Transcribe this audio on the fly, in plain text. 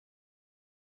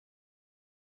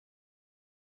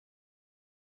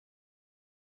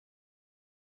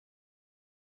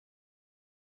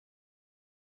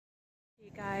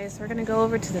Guys, we're gonna go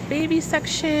over to the baby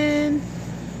section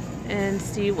and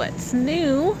see what's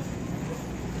new.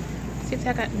 See if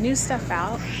they got new stuff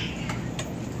out.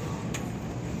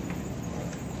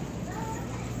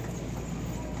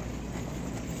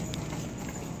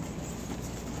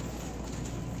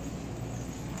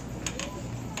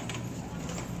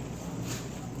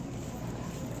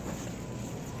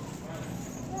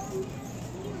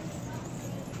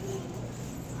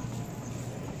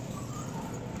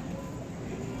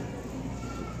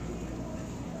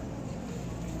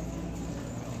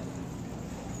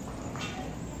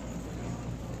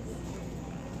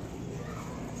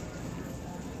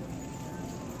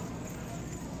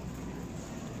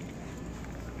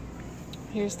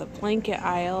 Here's the blanket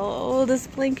aisle. Oh, this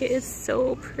blanket is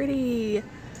so pretty.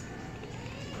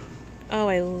 Oh,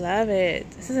 I love it.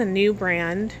 This is a new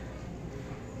brand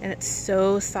and it's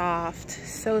so soft,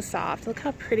 so soft. Look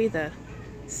how pretty the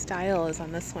style is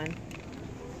on this one.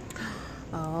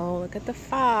 Oh, look at the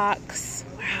fox.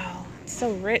 Wow, it's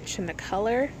so rich in the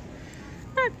color.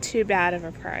 Not too bad of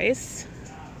a price.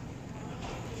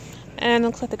 And it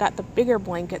looks like they got the bigger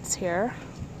blankets here.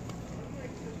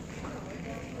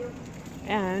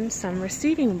 And some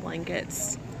receiving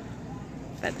blankets.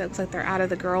 That looks like they're out of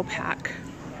the girl pack.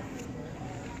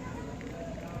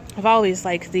 I've always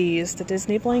liked these, the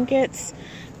Disney blankets.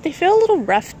 They feel a little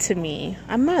rough to me.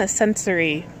 I'm not a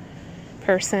sensory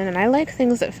person and I like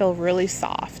things that feel really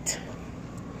soft.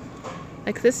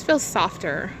 Like this feels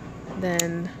softer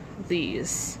than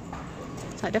these.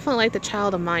 So I definitely like the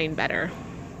Child of Mine better.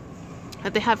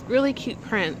 But they have really cute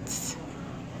prints.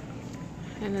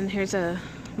 And then here's a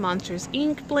Monsters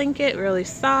Inc. blanket, really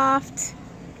soft.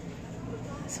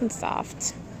 This one's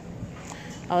soft.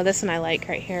 Oh, this one I like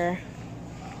right here.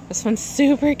 This one's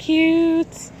super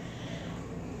cute.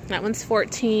 That one's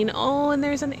 $14. Oh, and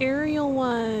there's an Ariel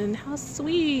one. How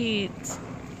sweet.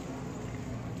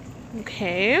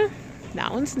 Okay,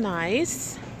 that one's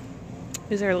nice.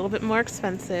 These are a little bit more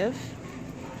expensive.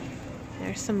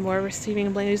 There's some more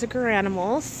receiving blankets. These are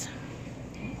Garanimals.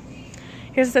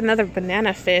 Here's another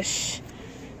banana fish.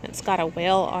 It's got a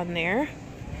whale on there.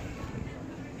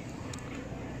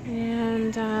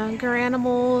 And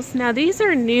Garanimals. Now these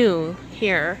are new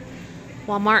here.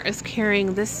 Walmart is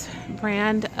carrying this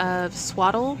brand of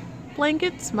swaddle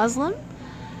blankets, Muslim.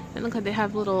 And look like they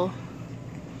have little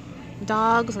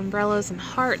dogs, umbrellas, and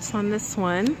hearts on this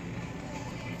one.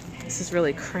 This is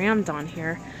really crammed on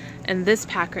here. And this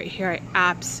pack right here I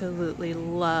absolutely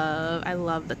love. I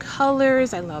love the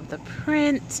colors, I love the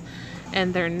print.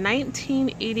 And they're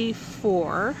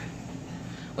 $19.84,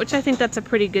 which I think that's a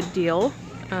pretty good deal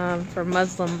for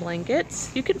Muslim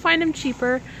blankets. You can find them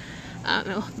cheaper.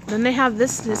 Then they have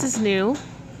this is new,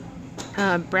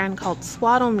 brand called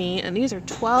Swaddle Me, and these are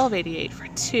 $12.88 for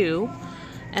two.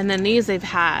 And then these they've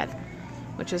had,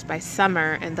 which is by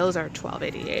Summer, and those are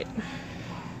 $12.88.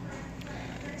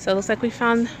 So it looks like we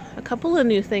found a couple of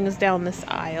new things down this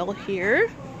aisle here.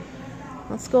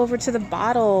 Let's go over to the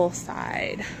bottle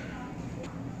side.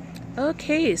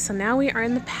 Okay, so now we are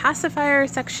in the pacifier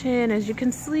section. As you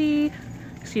can see,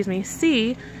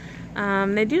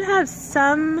 they do have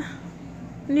some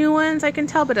new ones I can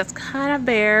tell, but it's kind of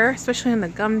bare, especially in the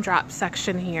gumdrop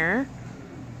section here.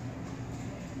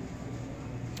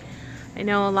 I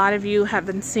know a lot of you have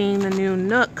been seeing the new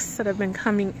Nooks that have been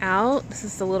coming out. This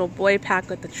is the little boy pack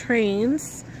with the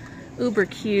trains, uber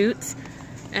cute.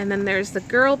 And then there's the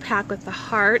girl pack with the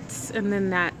hearts and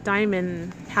then that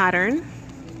diamond pattern.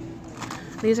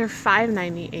 These are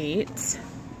 $5.98.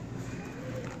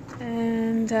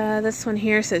 And this one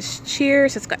here says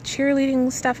cheers. It's got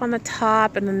cheerleading stuff on the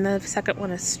top, and then the second one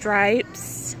is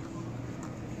stripes.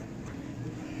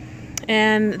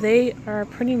 And they are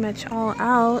pretty much all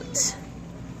out.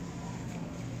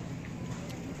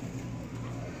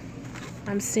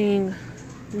 I'm seeing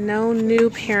no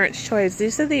new Parents' Choice.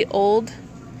 These are the old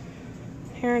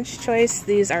Parents' Choice.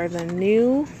 These are the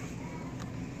new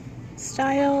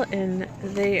style, and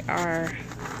they're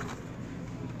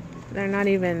not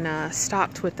even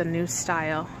stocked with the new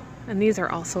style. And these are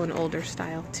also an older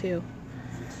style too.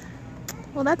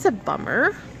 Well, that's a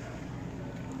bummer.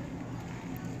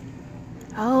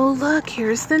 Oh, look,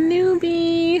 here's the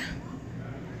newbie.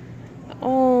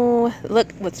 Oh,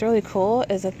 look, what's really cool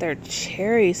is that they're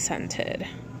cherry scented.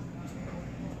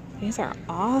 These are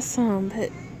awesome,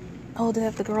 but oh, they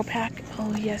have the girl pack.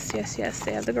 Oh, yes,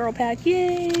 they have the girl pack.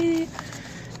 Yay!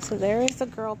 So there is the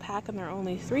girl pack, and they're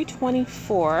only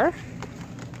 $3.24.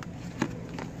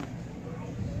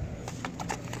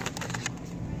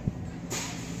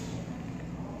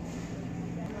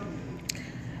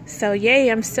 So yay,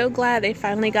 I'm so glad they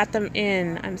finally got them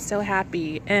in. I'm so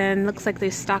happy. And looks like they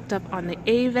stocked up on the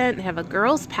A event. They have a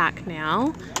girls pack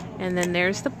now. And then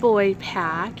there's the boy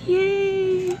pack.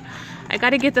 Yay! I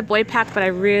gotta get the boy pack, but I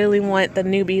really want the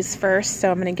newbies first, so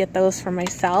I'm gonna get those for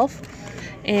myself.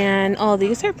 And oh,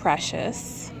 these are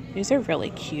precious. These are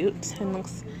really cute. And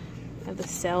looks like the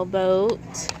sailboat.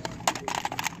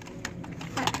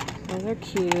 Those are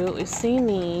cute. We've seen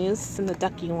these and the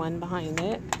ducky one behind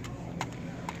it.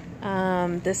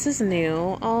 This is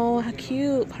new. Oh, how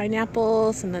cute.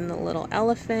 Pineapples and then the little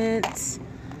elephants.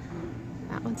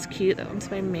 That one's cute. That one's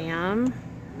by Ma'am.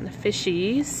 And the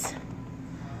fishies.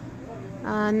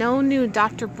 No new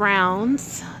Dr.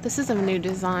 Brown's. This is a new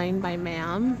design by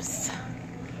Ma'am's.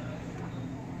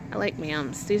 I like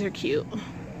Ma'am's. These are cute.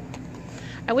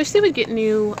 I wish they would get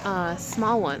new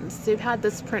small ones. They've had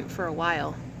this print for a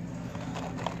while.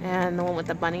 And the one with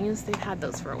the bunnies, they've had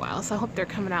those for a while. So I hope they're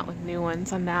coming out with new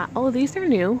ones on that. Oh, these are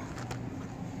new.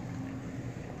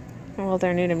 Well,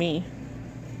 they're new to me.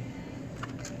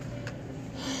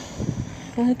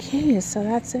 Okay, so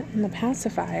that's it in the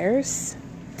pacifiers.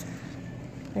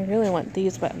 I really want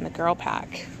these, but in the girl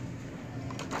pack.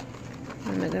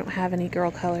 And they don't have any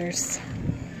girl colors.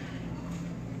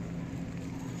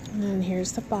 And then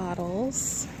here's the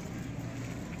bottles.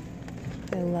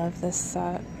 I love this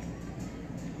set.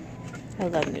 I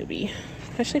love Newbie,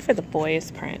 especially for the boys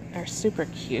print. They're super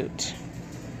cute.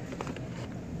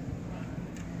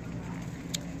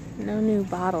 No new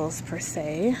bottles per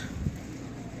se.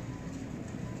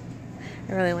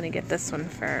 I really want to get this one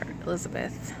for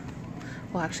Elizabeth.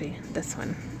 Well, actually, this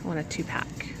one. I want a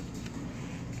 2-pack.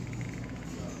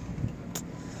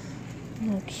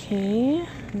 Okay,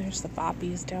 and there's the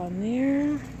boppies down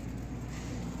there.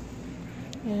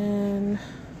 And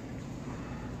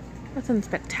nothing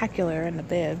spectacular in the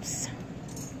bibs.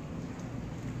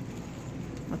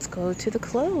 Let's go to the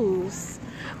clothes.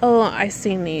 Oh, I've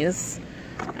seen these.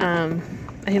 I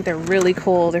think they're really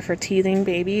cool. They're for teething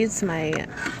babies. My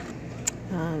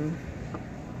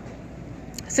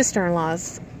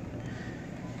sister-in-law's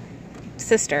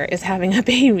sister is having a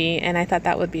baby, and I thought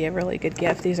that would be a really good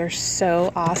gift. These are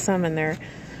so awesome, and they're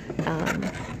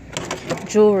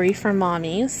jewelry for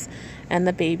mommies, and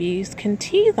the babies can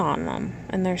teeth on them,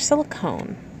 and they're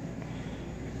silicone.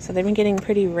 So they've been getting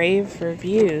pretty rave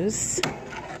reviews.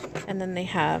 And then they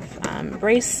have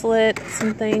bracelets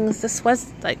and things. This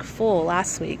was like full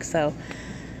last week, so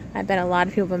I bet a lot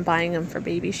of people have been buying them for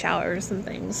baby showers and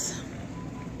things.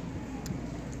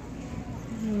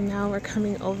 And now we're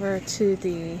coming over to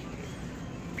the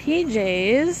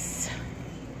PJs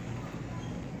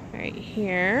right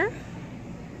here.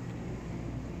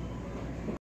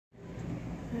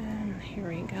 And here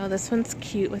we go. This one's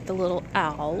cute with the little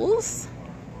owls.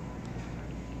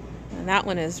 And that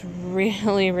one is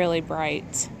really, really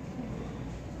bright.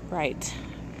 Bright.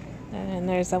 And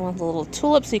there's that one with the little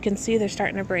tulips. You can see they're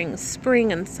starting to bring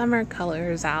spring and summer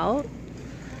colors out.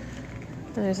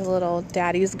 And there's a little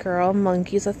daddy's girl,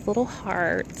 monkeys with little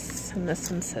hearts. And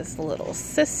this one says the little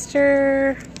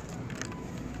sister.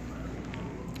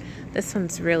 This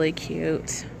one's really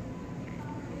cute.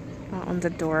 That one's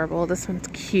adorable. This one's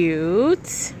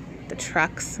cute. The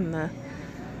trucks and the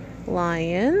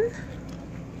lion.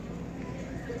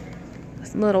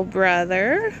 This little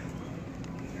brother.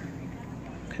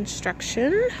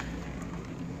 Construction.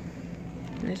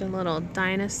 There's a little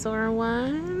dinosaur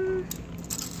one.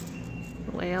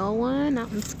 Whale one. That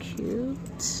one's cute.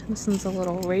 This one's a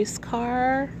little race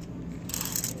car.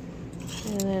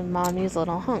 And then mommy's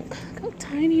little hunk. Look how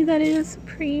tiny that is.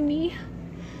 Preemie.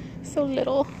 So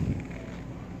little.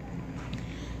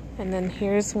 And then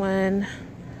here's one.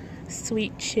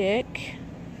 Sweet chick.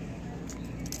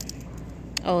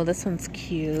 Oh, this one's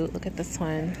cute. Look at this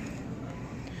one.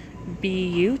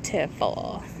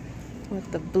 Beautiful.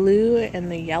 With the blue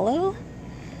and the yellow.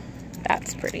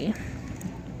 That's pretty.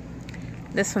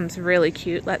 This one's really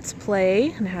cute. Let's Play.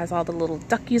 And it has all the little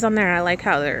duckies on there. I like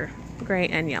how they're gray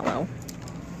and yellow.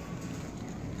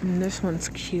 And this one's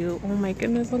cute. Oh my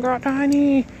goodness, look how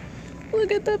tiny.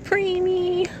 Look at the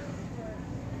preemie.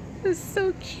 It's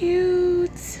so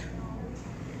cute.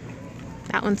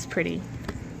 That one's pretty.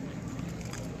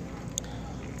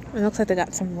 It looks like they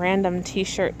got some random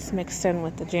t-shirts mixed in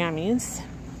with the jammies.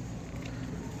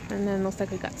 And then looks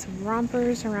like we got some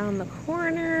rompers around the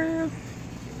corner.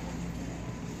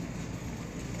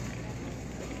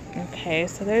 Okay,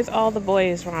 so there's all the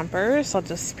boys' rompers. I'll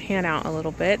just pan out a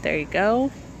little bit. There you go.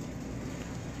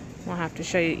 I'll have to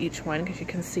show you each one because you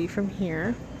can see from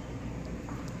here.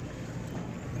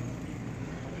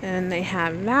 And they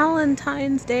have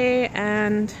Valentine's Day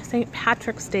and St.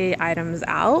 Patrick's Day items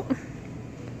out.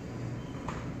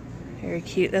 Very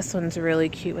cute. This one's really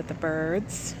cute with the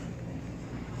birds.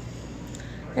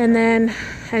 And then,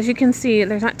 as you can see,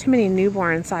 there's not too many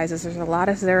newborn sizes. There's a lot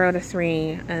of 0 to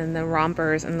 3 and the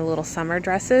rompers and the little summer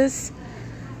dresses.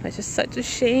 It's just such a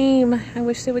shame. I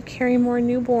wish they would carry more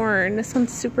newborn. This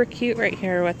one's super cute right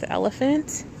here with the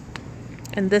elephant.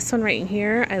 And this one right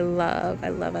here, I love, I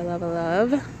love, I love, I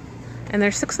love. And they're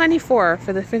 $6.94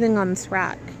 for everything on this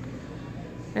rack.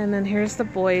 And then here's the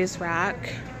boys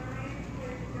rack.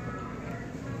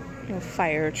 A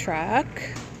fire truck.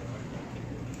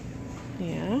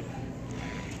 Yeah,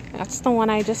 that's the one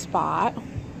I just bought.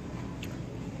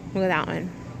 Look at that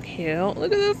one. Cute.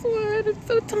 Look at this one. It's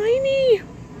so tiny.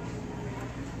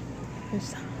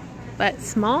 But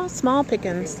small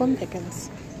pickings, slim pickings.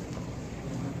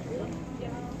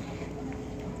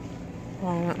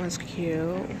 Oh, that was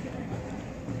cute.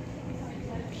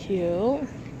 Cute.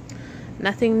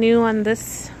 Nothing new on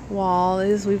this wall,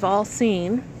 as we've all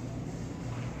seen.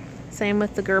 Same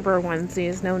with the Gerber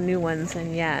onesies. No new ones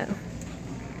in yet.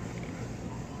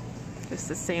 Just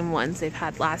the same ones they've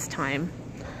had last time.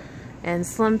 And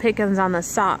slim pickings on the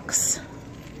socks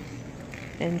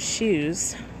and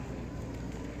shoes.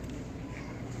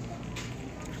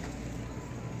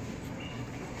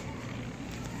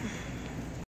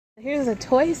 Here's a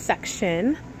toy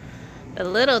section. The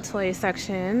little toy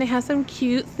section. They have some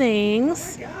cute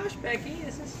things. Oh my gosh, Becky,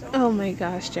 this is so Oh my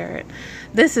gosh, Jarrett.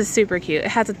 This is super cute.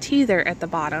 It has a teether at the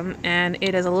bottom, and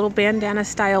it is a little bandana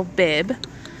style bib.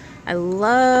 I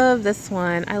love this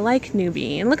one. I like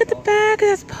Newbie. And look at the back, it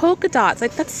has polka dots.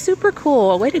 Like, that's super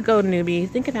cool. Way to go, Newbie.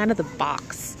 Thinking out of the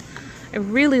box. I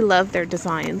really love their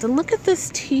designs. And look at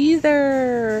this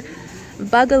teether.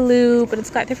 Bug-a-loop, and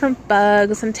it's got different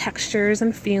bugs and textures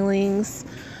and feelings.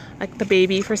 Like the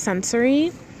baby for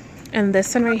sensory. And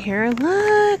this one right here,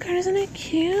 look, isn't it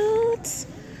cute?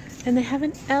 And they have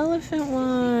an elephant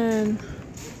one.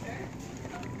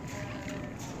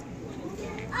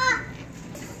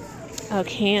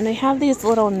 Okay, and they have these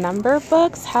little number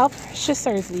books. How precious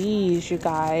are these, you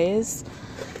guys?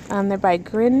 They're by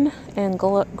Grin and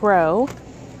Grow.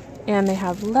 And they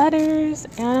have letters,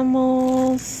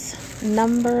 animals,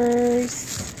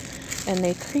 numbers, and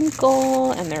they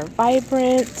crinkle, and they're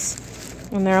vibrant.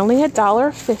 And they're only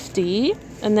 $1.50.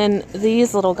 And then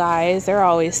these little guys, they're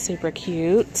always super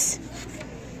cute.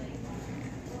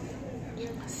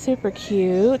 Super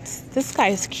cute. This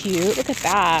guy's cute. Look at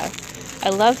that. I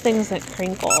love things that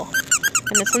crinkle.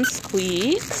 And this one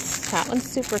squeaks. That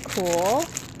one's super cool.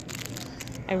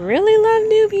 I really love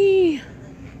Newbie.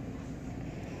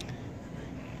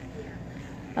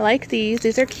 I like these.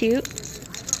 These are cute.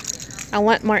 I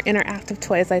want more interactive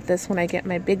toys like this when I get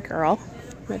my big girl.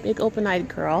 My big open-eyed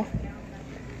girl.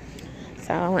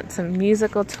 So I want some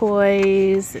musical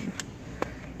toys and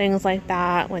things like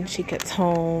that when she gets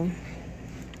home.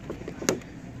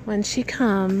 When she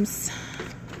comes.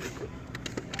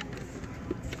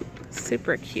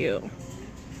 Super cute.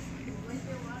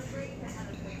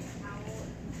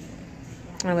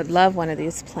 I would love one of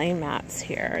these play mats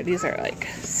here. These are like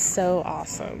so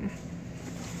awesome.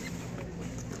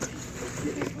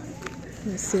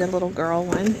 You see the little girl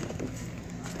one.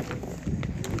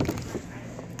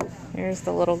 Here's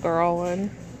the little girl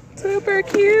one. Super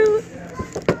cute.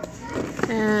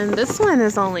 And this one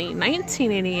is only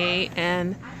 $19.88,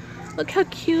 and look how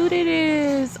cute it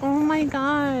is. Oh my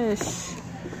gosh.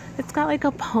 It's got like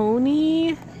a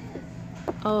pony.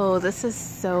 Oh, this is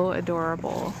so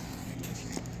adorable.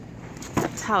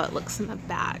 That's how it looks in the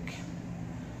back.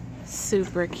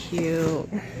 Super cute.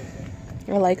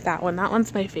 I like that one. That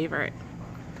one's my favorite.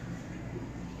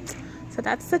 So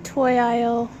that's the toy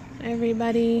aisle,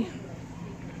 everybody.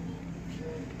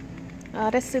 A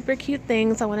lot of super cute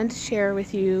things I wanted to share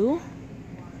with you.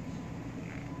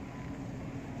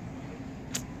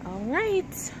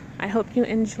 Alright. I hope you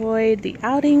enjoyed the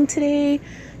outing today,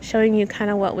 showing you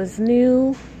kind of what was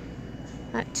new.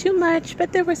 Not too much,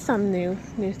 but there were some new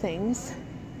things.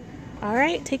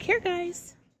 Alright, take care,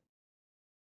 guys.